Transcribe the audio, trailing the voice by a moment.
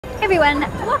Hey everyone,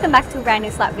 welcome back to a brand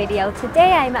new slot video.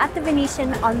 Today I'm at the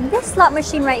Venetian on this slot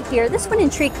machine right here. This one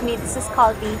intrigued me. This is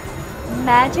called the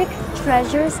Magic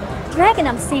Treasures Dragon.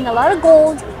 I'm seeing a lot of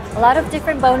gold, a lot of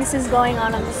different bonuses going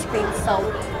on the screen. So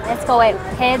let's go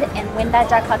ahead and win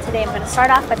that jackpot today. I'm going to start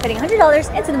off by putting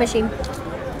 $100 into the machine.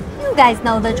 You guys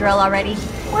know the drill already.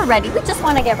 We're ready. We just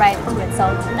want to get right from it.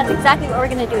 So that's exactly what we're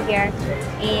going to do here.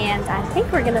 And I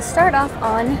think we're going to start off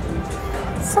on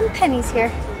some pennies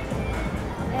here.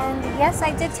 And yes,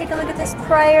 I did take a look at this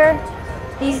prior.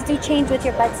 These do change with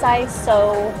your bet size.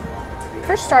 So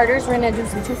for starters, we're going to do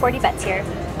some 240 bets here.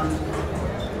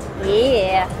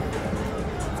 Yeah.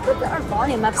 Let's put our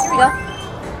volume up. Here we go.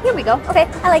 Here we go. Okay,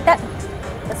 I like that.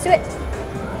 Let's do it.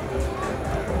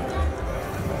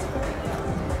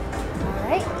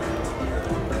 Alright.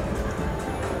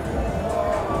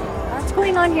 What's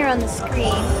going on here on the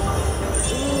screen?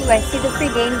 Ooh, I see the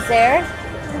free games there.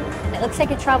 It looks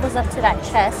like it travels up to that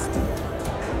chest.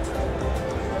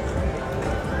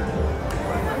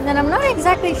 And then I'm not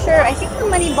exactly sure. I think the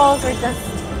money balls are just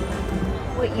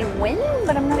what you win,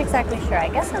 but I'm not exactly sure. I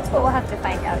guess that's what we'll have to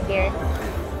find out here.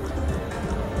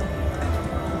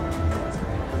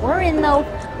 We're in though.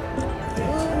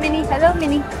 Ooh, Minnie. Hello,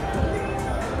 Minnie.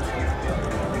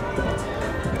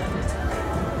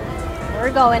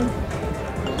 We're going.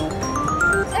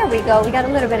 There we go. We got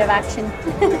a little bit of action.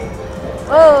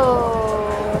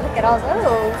 Whoa, look at all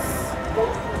those.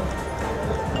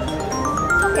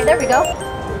 Okay, there we go.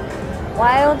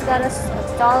 Wild got us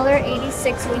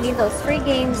 $1.86. We need those free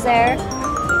games there.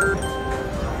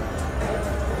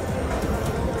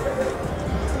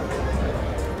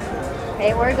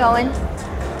 Okay, we're going.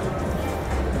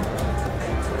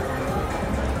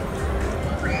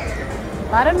 A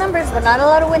lot of numbers, but not a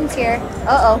lot of wins here.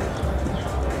 Uh-oh.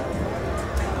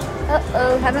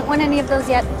 Uh-oh, haven't won any of those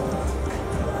yet.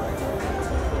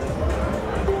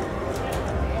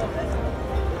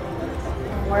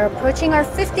 We're approaching our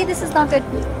 50. This is not good.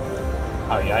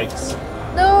 Oh, yikes.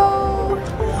 No!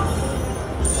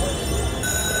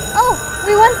 Oh,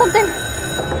 we won something.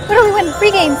 What do we win? Free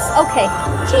games. Okay.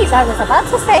 Jeez, I was about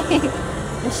to say. The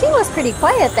machine was pretty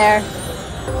quiet there.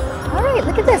 Alright,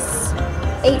 look at this.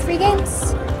 8 free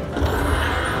games.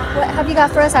 What have you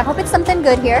got for us? I hope it's something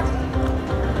good here.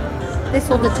 This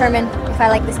will determine if I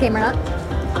like this game or not.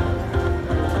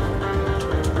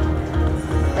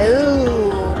 Ooh.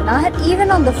 Not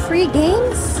even on the free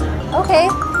games? Okay,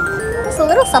 just a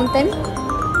little something.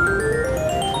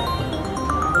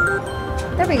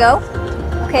 There we go.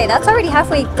 Okay, that's already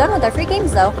halfway done with our free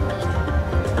games though.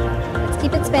 Let's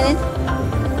keep it spinning.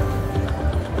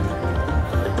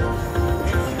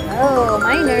 Oh,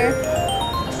 minor.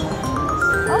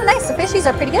 Oh, nice. The fishies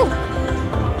are pretty good.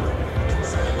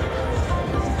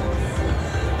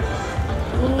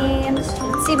 And let's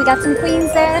see, we got some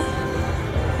queens there.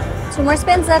 2 more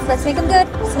spins left. Let's make them good.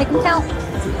 Let's make them count.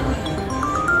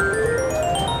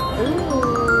 Ooh.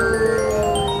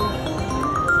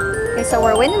 Okay, so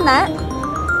we're winning that.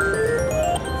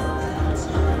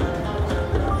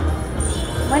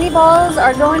 Money balls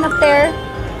are going up there.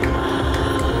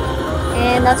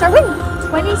 And that's our win.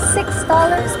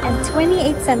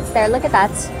 $26.28 there. Look at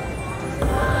that.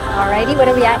 Alrighty, what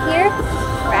are we at here?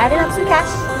 We're adding up some cash.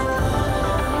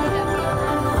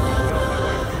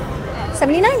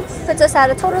 79 puts us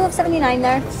at a total of 79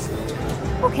 there.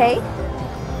 Okay,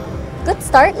 good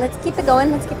start. Let's keep it going.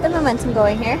 Let's keep the momentum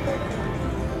going here.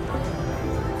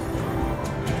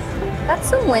 Got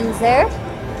some wins there.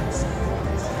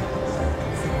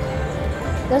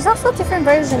 There's also different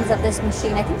versions of this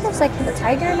machine. I think there's like the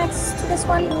tiger next to this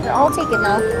one. They're all taken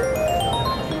though.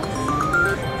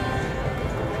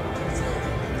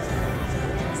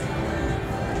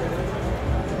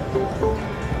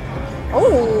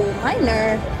 Oh,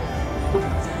 minor.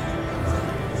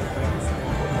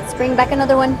 Let's bring back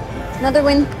another one. Another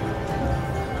win.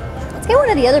 Let's get one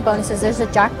of the other bonuses. There's a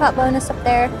jackpot bonus up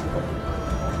there.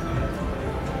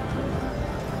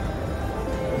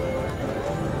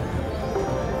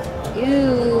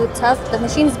 Ooh, tough. The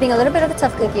machine's being a little bit of a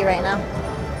tough cookie right now.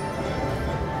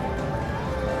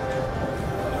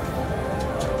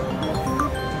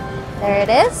 There it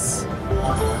is.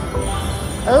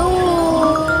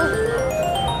 Oh.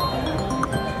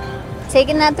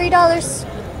 Taking that $3.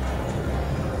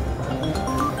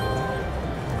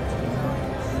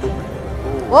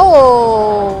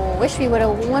 Whoa! Wish we would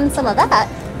have won some of that.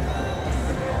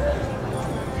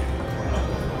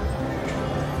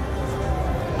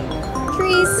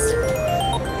 Trees.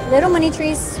 Little money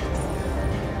trees.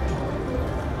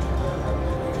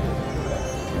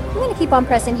 I'm gonna keep on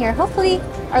pressing here. Hopefully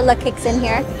our luck kicks in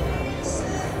here.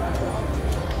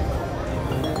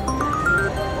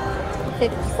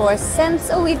 54 cents.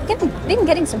 Oh, we've been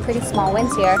getting some pretty small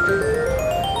wins here.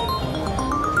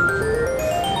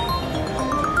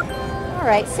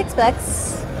 Alright,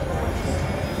 $6.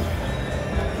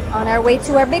 On our way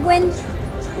to our big win.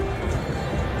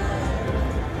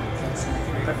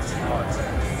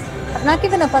 I've not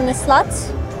given up on this slot.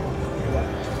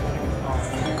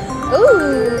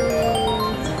 Ooh,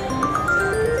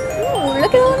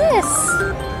 look at all this.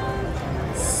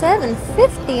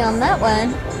 $7.50 on that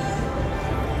one.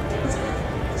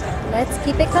 Let's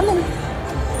keep it coming.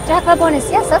 Jackpot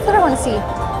bonus. Yes, that's what I want to see.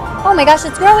 Oh my gosh,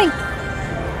 it's growing.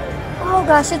 Oh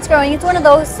gosh, it's growing. It's one of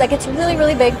those that gets really,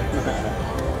 really big.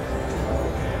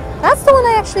 That's the one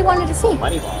I actually wanted to see.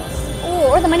 Money balls.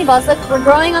 Oh, or the money balls. Look, we're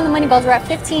growing on the money balls. We're at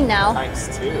 15 now.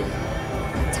 Times 2.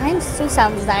 Times 2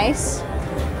 sounds nice.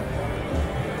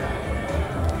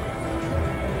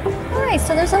 Alright,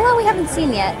 so there's a lot we haven't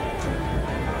seen yet.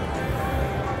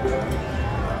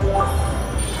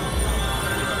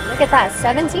 Look at that,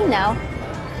 17 now.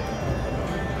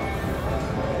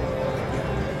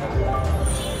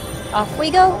 Off we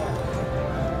go.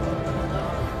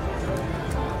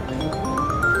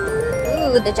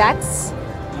 Ooh, the jacks.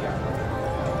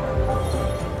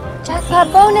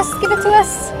 Jackpot bonus, give it to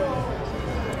us.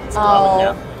 It's growing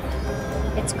now.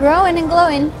 It's growing and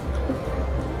glowing.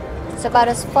 It's about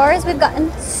as far as we've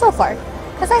gotten so far.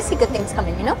 Because I see good things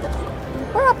coming, you know?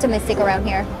 We're optimistic around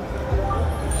here.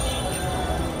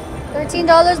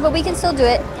 $13, but we can still do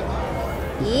it.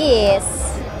 Yes.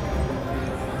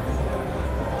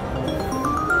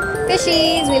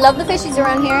 Fishies. We love the fishies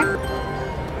around here.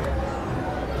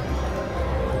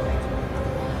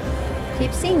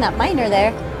 Keep seeing that miner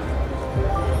there.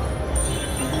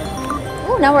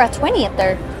 Oh, now we're at 20 up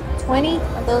there. 20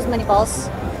 of those money balls.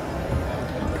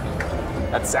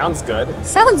 That sounds good.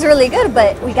 Sounds really good,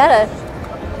 but we gotta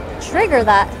trigger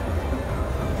that.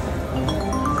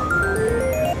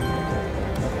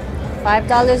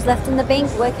 $5 left in the bank.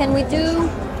 What can we do?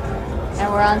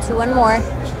 And we're on to one more.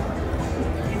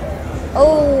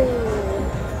 Oh.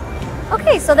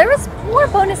 Okay, so there was more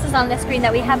bonuses on the screen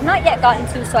that we have not yet gotten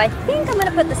to, so I think I'm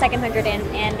gonna put the second 100 in,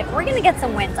 and we're gonna get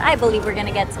some wins. I believe we're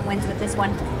gonna get some wins with this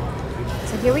one.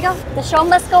 So here we go. The show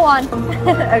must go on.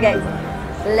 Okay,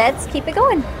 let's keep it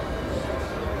going.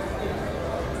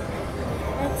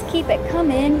 Let's keep it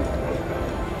coming.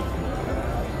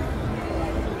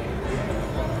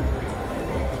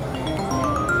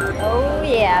 Oh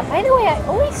yeah. By the way, I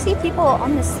always see people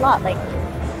on this slot like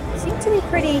seem to be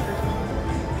pretty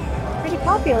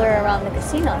popular around the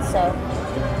casino, so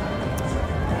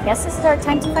I guess this is our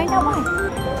time to find out why.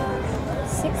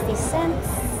 60 cents.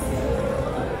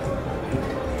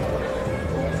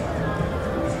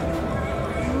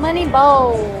 Money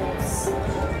balls.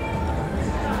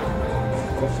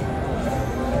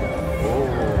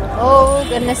 Oh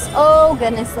goodness, oh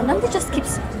goodness. The number just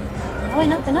keeps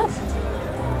going up and up.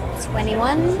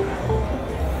 21.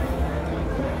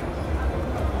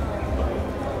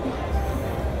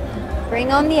 Bring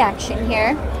on the action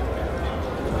here.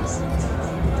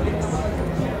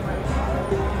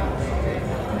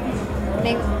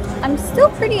 I'm still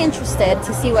pretty interested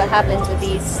to see what happens with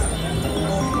these.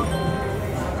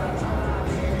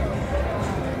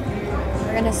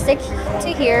 We're gonna stick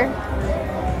to here.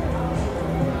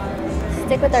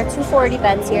 Stick with our 240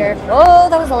 bets here. Oh,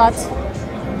 that was a lot.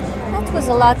 That was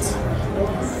a lot.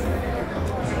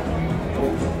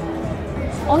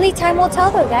 Only time will tell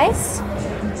though, guys.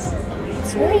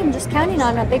 Really, I'm just counting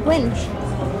on a big win.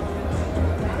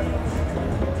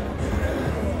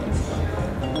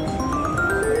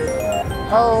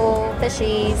 Oh,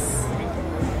 fishies.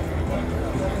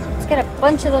 Let's get a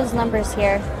bunch of those numbers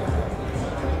here.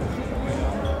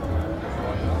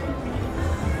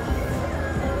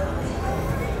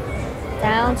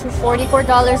 Down to $44.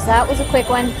 That was a quick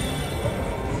one.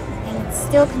 And it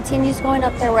still continues going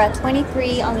up there. We're at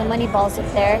 23 on the money balls up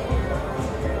there.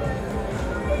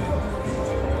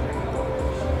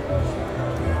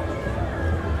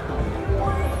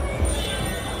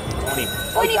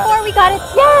 24, we got it.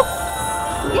 Yes!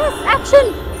 Yes,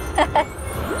 action!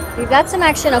 We've got some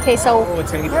action. Okay, so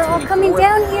we're all coming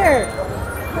down here.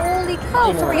 Holy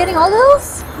cow, so we're getting all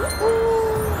those?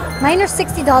 Mine are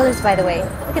 $60, by the way.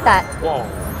 Look at that. Whoa.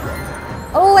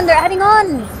 Oh, and they're adding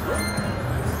on.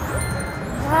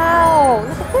 Wow,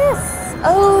 look at this.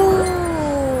 Oh.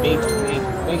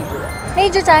 Major.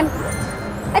 Major time.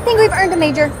 I think we've earned a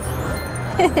major.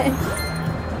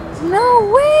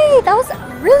 No way, that was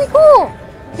really cool.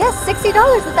 Yes,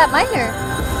 $60 with that miner.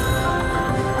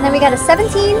 And then we got a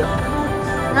 17.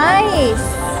 Nice.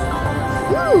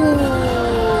 Ooh.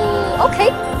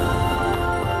 Okay.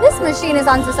 This machine is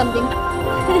onto something.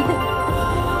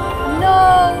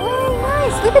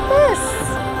 Look at this.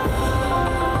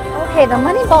 Okay, the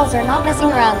money balls are not messing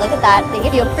around. Look at that. They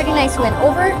give you a pretty nice win.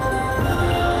 Over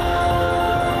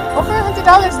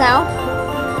 $100 now.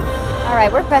 All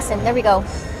right, we're pressing. There we go.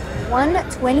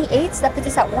 128. So that puts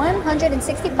us at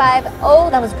 165. Oh,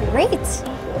 that was great.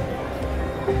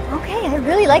 Okay, I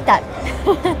really like that.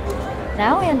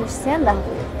 Now I understand the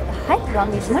hype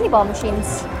around these money ball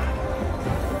machines.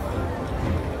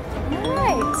 All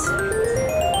right.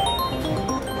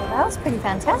 Well, that was pretty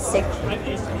fantastic.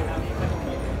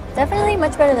 Definitely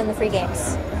much better than the free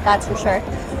games. That's for sure.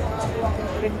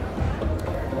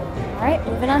 All right,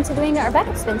 moving on to doing our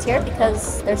backup spins here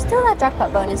because there's still that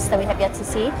jackpot bonus that we have yet to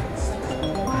see.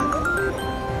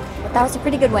 But that was a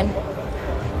pretty good win.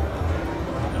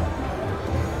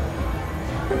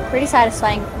 Pretty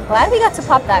satisfying. I'm glad we got to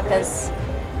pop that because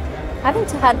having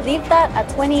to leave that at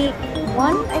 21,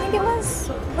 I think it was,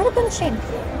 would have been a shame.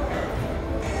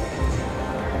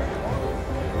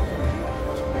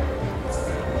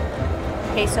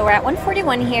 Okay, so we're at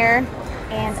 141 here,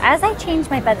 and as I change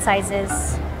my bet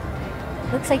sizes,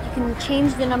 looks like you can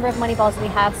change the number of money balls we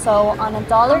have. So on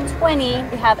 $1.20,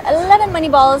 we have 11 money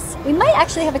balls. We might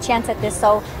actually have a chance at this.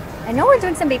 So I know we're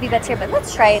doing some baby bets here, but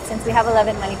let's try it since we have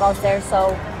 11 money balls there.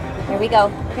 So here we go.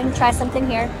 We're gonna try something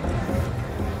here.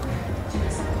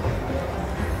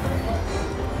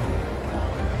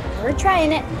 We're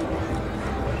trying it.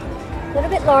 A little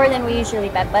bit lower than we usually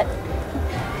bet, but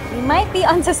we might be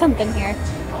onto something here.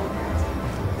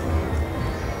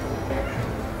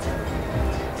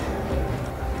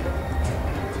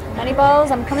 Money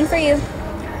balls, I'm coming for you.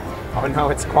 Oh no,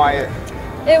 it's quiet.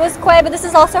 It was quiet, but this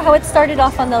is also how it started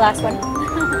off on the last one.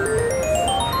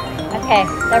 Okay,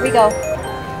 there we go.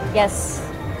 Yes.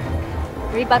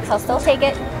 $3, I'll still take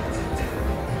it.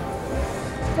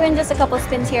 Doing just a couple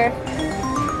spins here.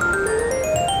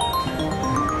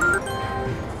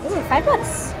 Ooh,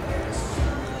 $5.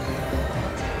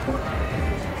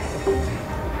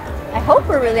 I hope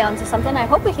we're really onto something. I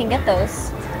hope we can get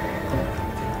those.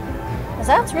 Because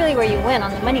that's really where you win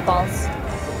on the money balls.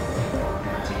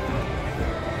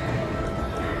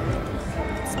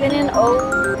 Spinning,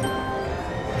 oh.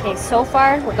 Okay, so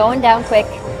far we're going down quick.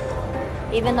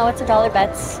 Even though it's $1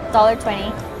 bets,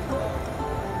 $1.20.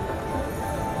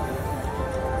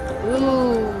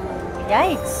 Ooh,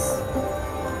 yikes.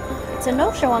 It's a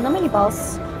no-show on the money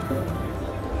balls.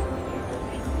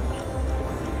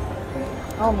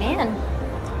 Oh man.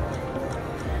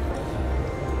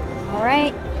 All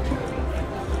right.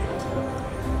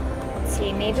 Let's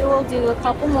see, maybe we'll do a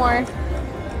couple more.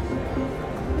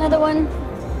 Another one.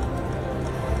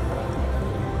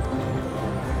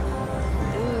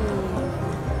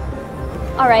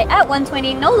 All right, at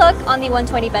 120, no luck on the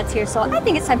 120 bets here, so I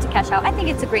think it's time to cash out. I think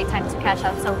it's a great time to cash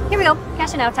out. So here we go,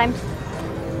 cashing out time.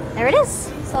 There it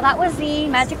is. So that was the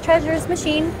Magic Treasures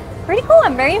machine. Pretty cool.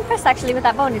 I'm very impressed actually with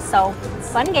that bonus. So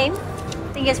fun game.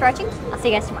 Thank you guys for watching. I'll see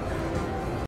you guys tomorrow.